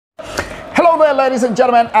there, ladies and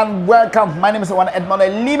gentlemen, and welcome. My name is One Edmond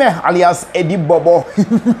Lime, alias Eddie Bobo.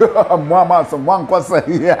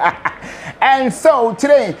 And so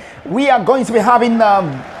today we are going to be having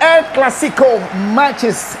El Clasico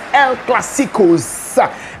matches, El Clasicos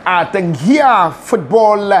at the Gia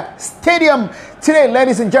Football Stadium today,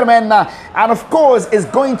 ladies and gentlemen. And of course, it's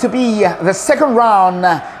going to be the second round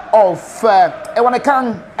of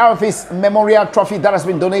Kang Elvis Memorial Trophy that has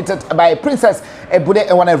been donated by Princess Ebude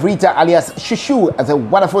Ewane Rita, alias Shushu, the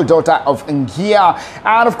wonderful daughter of Ngia.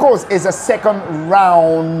 And of course, it's a second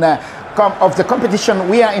round of the competition.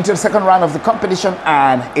 We are into the second round of the competition,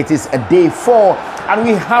 and it is a day 4, and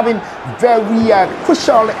we're having very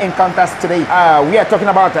crucial encounters today. We are talking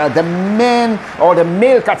about the men or the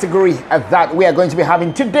male category that we are going to be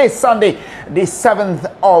having today, Sunday, the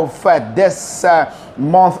 7th of this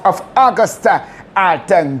month of August at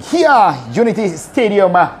Kia Unity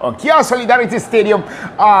Stadium or Kia Solidarity Stadium,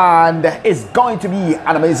 and it's going to be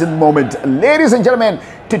an amazing moment, ladies and gentlemen,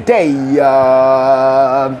 today.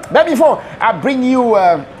 But before I bring you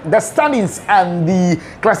the standings and the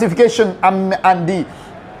classification and the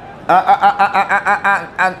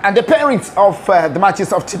pairings of the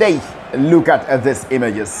matches of today, look at these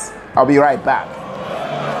images. I'll be right back.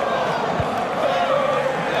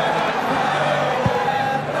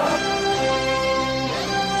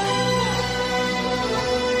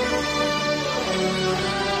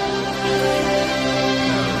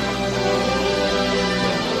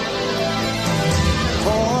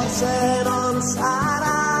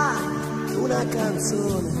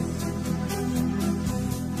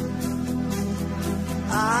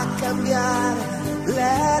 A cambiare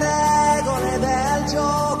le regole del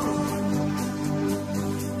gioco,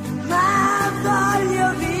 ma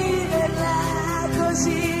voglio viverla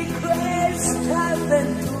così questa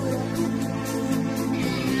avventura,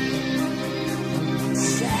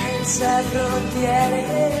 senza frontiere,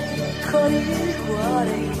 con il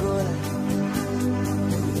cuore in gola.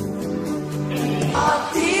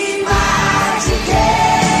 Notti magiche,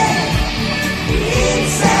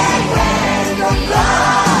 inseguendo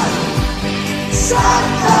gol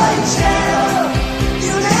sotto il cielo di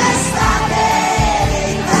un'estate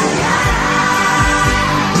italiana,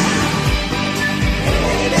 e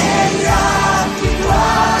negli occhi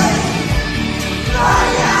tuoi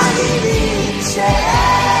voglia di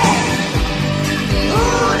vincere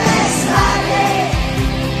un'estate.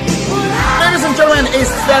 Ladies and gentlemen,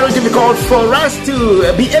 it's very difficult for us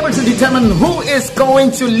to be able to determine who is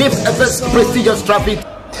going to lift this prestigious trophy.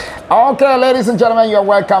 Okay, ladies and gentlemen, you are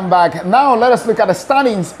welcome back. Now let us look at the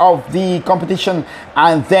standings of the competition,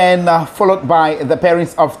 and then followed by the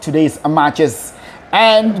pairings of today's matches.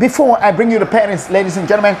 And before I bring you the pairings, ladies and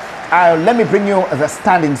gentlemen, let me bring you the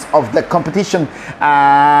standings of the competition.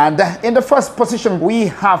 And in the first position, we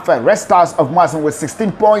have Red Stars of Mason with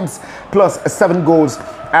 16 points plus 7 goals.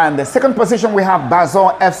 And the second position, we have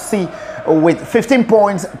Bazor FC with 15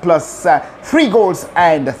 points plus 3 goals.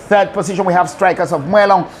 And the third position, we have Strikers of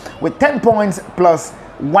Mwelong with 10 points plus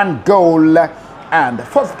 1 goal. And the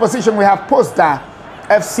fourth position, we have Posta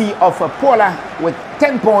FC of Pola with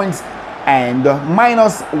 10 points and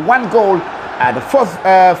minus 1 goal. At the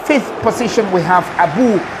fifth position, we have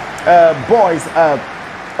Abu Boys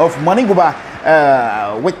of Moniguba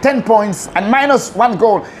with 10 points and minus 1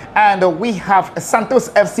 goal. And we have Santos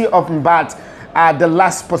FC of Mbat at the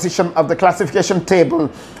last position of the classification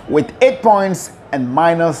table with 8 points and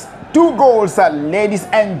minus 2 goals. Ladies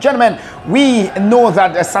and gentlemen, we know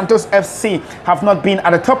that Santos FC have not been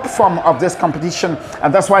at the top form of this competition,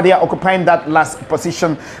 and that's why they are occupying that last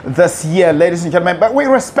position this year, ladies and gentlemen. But we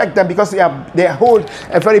respect them because they hold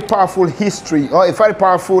a very powerful history, or a very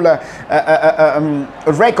powerful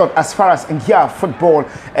record as far as Ngia football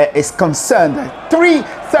is concerned. 13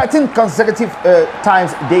 consecutive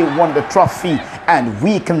times they won the trophy, and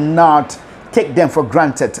we cannot take them for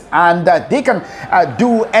granted, and they can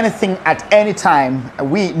do anything at any time.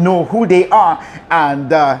 We know who they are, and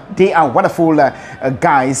they are wonderful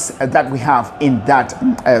guys that we have in that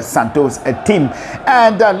Santos team.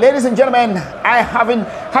 And ladies and gentlemen, I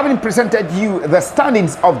having presented you the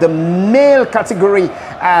standings of the male category,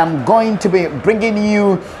 I'm going to be bringing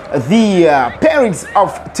you the pairings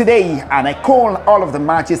of today, and I call all of the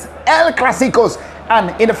matches El Clasicos.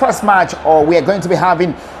 And in the first match, we are going to be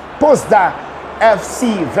having Posta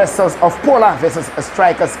FC versus of Pola versus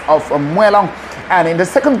Strikers of Mwelong. And in the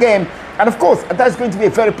second game, and of course that's going to be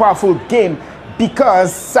a very powerful game,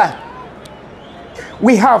 because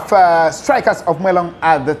We have Strikers of Melon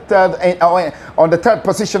at the third on the third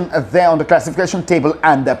position there on the classification table,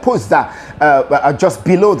 and Pozda are just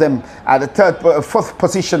below them at the fourth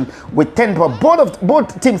position with 10 points.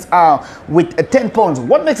 Both teams are with 10 points.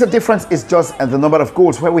 What makes a difference is just the number of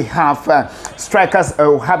goals, where we have Strikers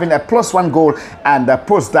having a +1 goal and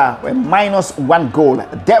Pozda -1 goal.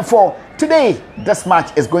 Therefore, today this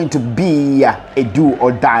match is going to be a do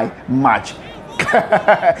or die match.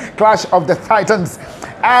 Clash of the Titans.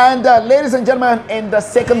 And ladies and gentlemen, in the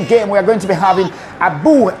second game, we are going to be having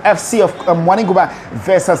Abu FC of Mwaniguba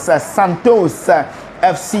versus Santos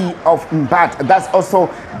FC of Mbat. That's also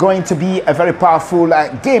going to be a very powerful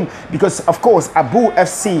game, because of course Abu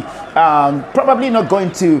FC probably not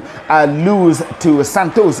going to lose to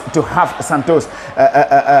Santos, to have Santos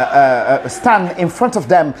stand in front of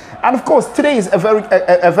them. And of course today is a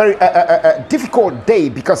very difficult day,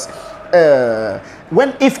 because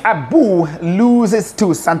if Abu loses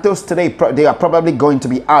to Santos today, they are probably going to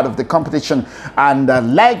be out of the competition. And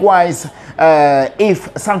likewise, if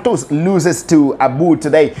Santos loses to Abu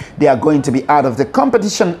today, they are going to be out of the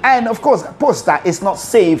competition. And of course, Posta is not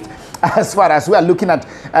saved as far as we are looking at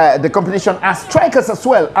the competition, as Strikers as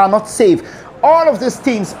well are not safe. All of these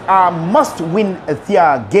teams must win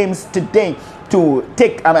their games today to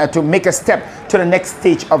make a step to the next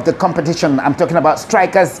stage of the competition. I'm talking about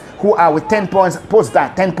Strikers, who are with 10 points,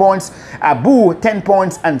 Posta 10 points, Abu 10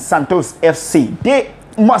 points, and Santos FC. They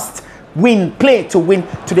must play to win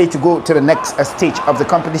today to go to the next stage of the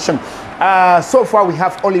competition. So far, we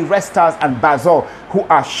have only Red Stars and Basel who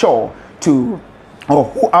are sure to, or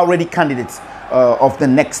who are already candidates of the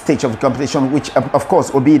next stage of the competition, which of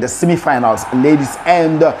course will be the semi-finals, ladies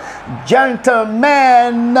and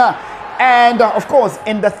gentlemen. And of course,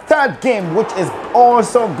 in the third game, which is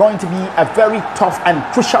also going to be a very tough and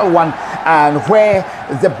crucial one, and where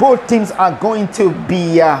the both teams are going to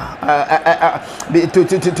be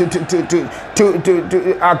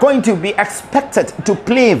expected to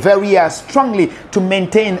play very strongly to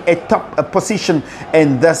maintain a top position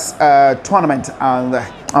in this tournament.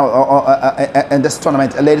 In this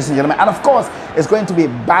tournament, ladies and gentlemen. And of course, it's going to be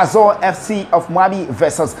Basel FC of Mwabi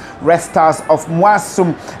versus Red Stars of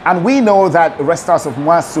Mwasum. And we know that Red Stars of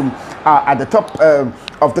Mwasum are at the top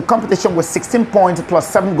of the competition with 16 points plus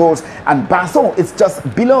 7 goals, and Basel is just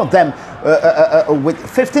below them with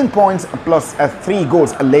 15 points plus 3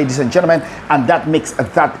 goals, ladies and gentlemen. And that makes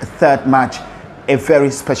that third match a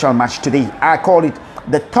very special match today. I call it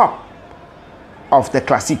the top of the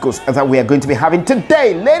Clásicos that we are going to be having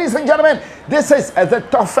today. Ladies and gentlemen, this is the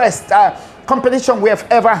toughest competition we have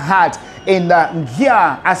ever had in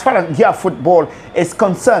Gia, as far as Gia football is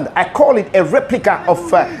concerned. I call it a replica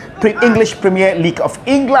of English Premier League of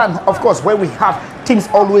England, of course, where we have teams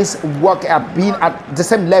always being at the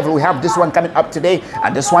same level. We have this one coming up today,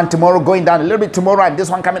 and this one tomorrow, going down a little bit tomorrow, and this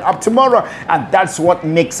one coming up tomorrow. And that's what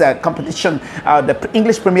makes competition, the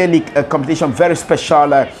English Premier League competition, very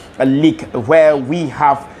special league, where we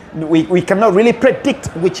cannot really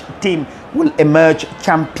predict which team will emerge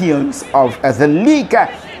champions of the league.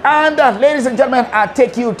 And ladies and gentlemen, I'll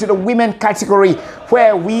take you to the women category,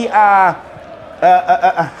 where we are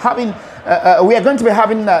we are going to be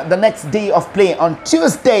having the next day of play on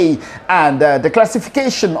Tuesday. And the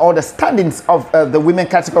classification or the standings of the women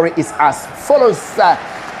category is as follows.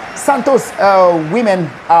 Santos women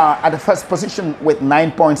are at the first position with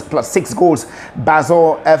 9 points plus 6 goals.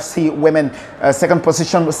 Basel FC women second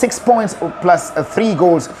position with 6 points plus 3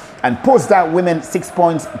 goals. And Posta women 6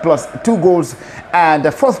 points plus 2 goals. And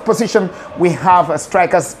the fourth position, we have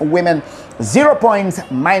Strikers women 0 points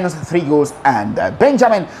minus 3 goals. And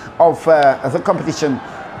Benjamin of the competition,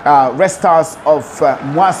 Red Stars of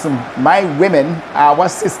Mwasum, my women, our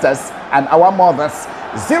sisters and our mothers,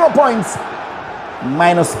 0 points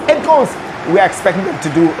minus 8 goals. We are expecting them to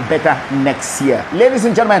do better next year, ladies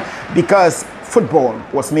and gentlemen, because football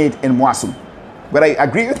was made in Mwasum. Whether I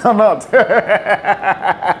agree with it or not.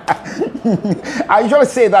 I usually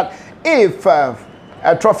say that if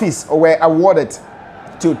trophies were awarded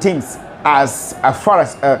to teams as far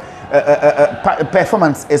as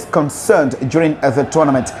performance is concerned during the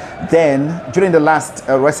tournament, then during the last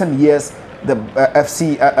recent years, the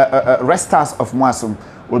Red Stars of Mwasum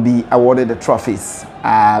will be awarded the trophies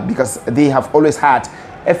because they have always had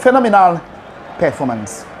a phenomenal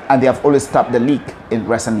performance, and they have always topped the league in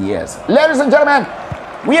recent years. Ladies and gentlemen,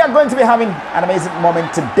 We are going to be having an amazing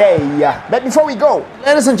moment today. But before we go,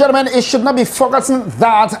 ladies and gentlemen, it should not be forgotten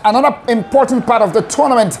that another important part of the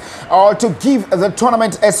tournament, or to give the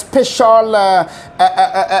tournament a special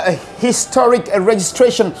historic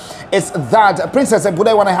registration, is that Princess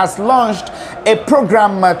Ebude Ewane has launched a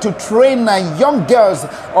program to train young girls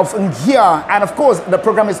of Ngia. And of course, the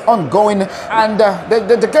program is ongoing. And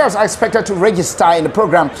the girls are expected to register in the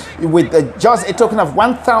program with just a token of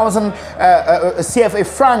 1,000 CFA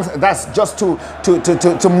francs. That's just to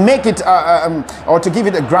make it or to give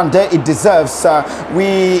it a grandeur it deserves.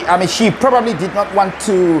 She probably did not want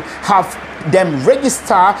to have them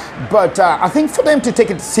register, but I think for them to take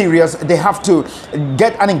it serious, they have to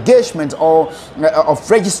get an engagement or of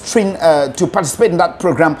registering to participate in that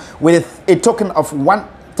program with a token of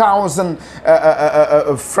 1,000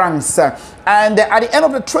 francs. And at the end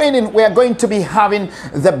of the training, we are going to be having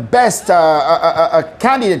the best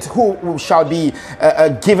candidate who shall be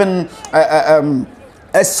given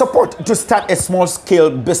support to start a small-scale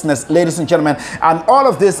business, ladies and gentlemen. And all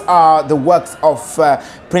of these are the works of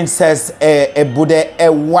Princess Ebude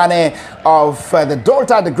Ewane, of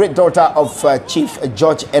the great daughter of Chief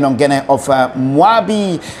George Enongene of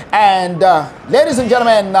Mwabi. And ladies and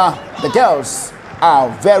gentlemen, the girls are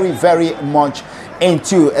very, very much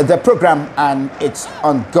into the program, and it's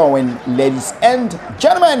ongoing, ladies and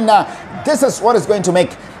gentlemen. This is what is going to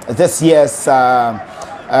make this year's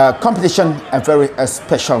competition a very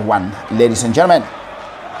special one, ladies and gentlemen.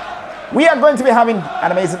 We are going to be having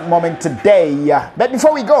an amazing moment today. But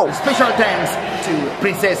before we go, special thanks to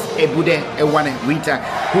Princess Ebude Ewane Rita,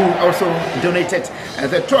 who also donated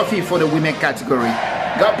the trophy for the women category.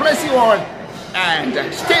 God bless you all,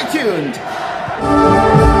 and stay tuned.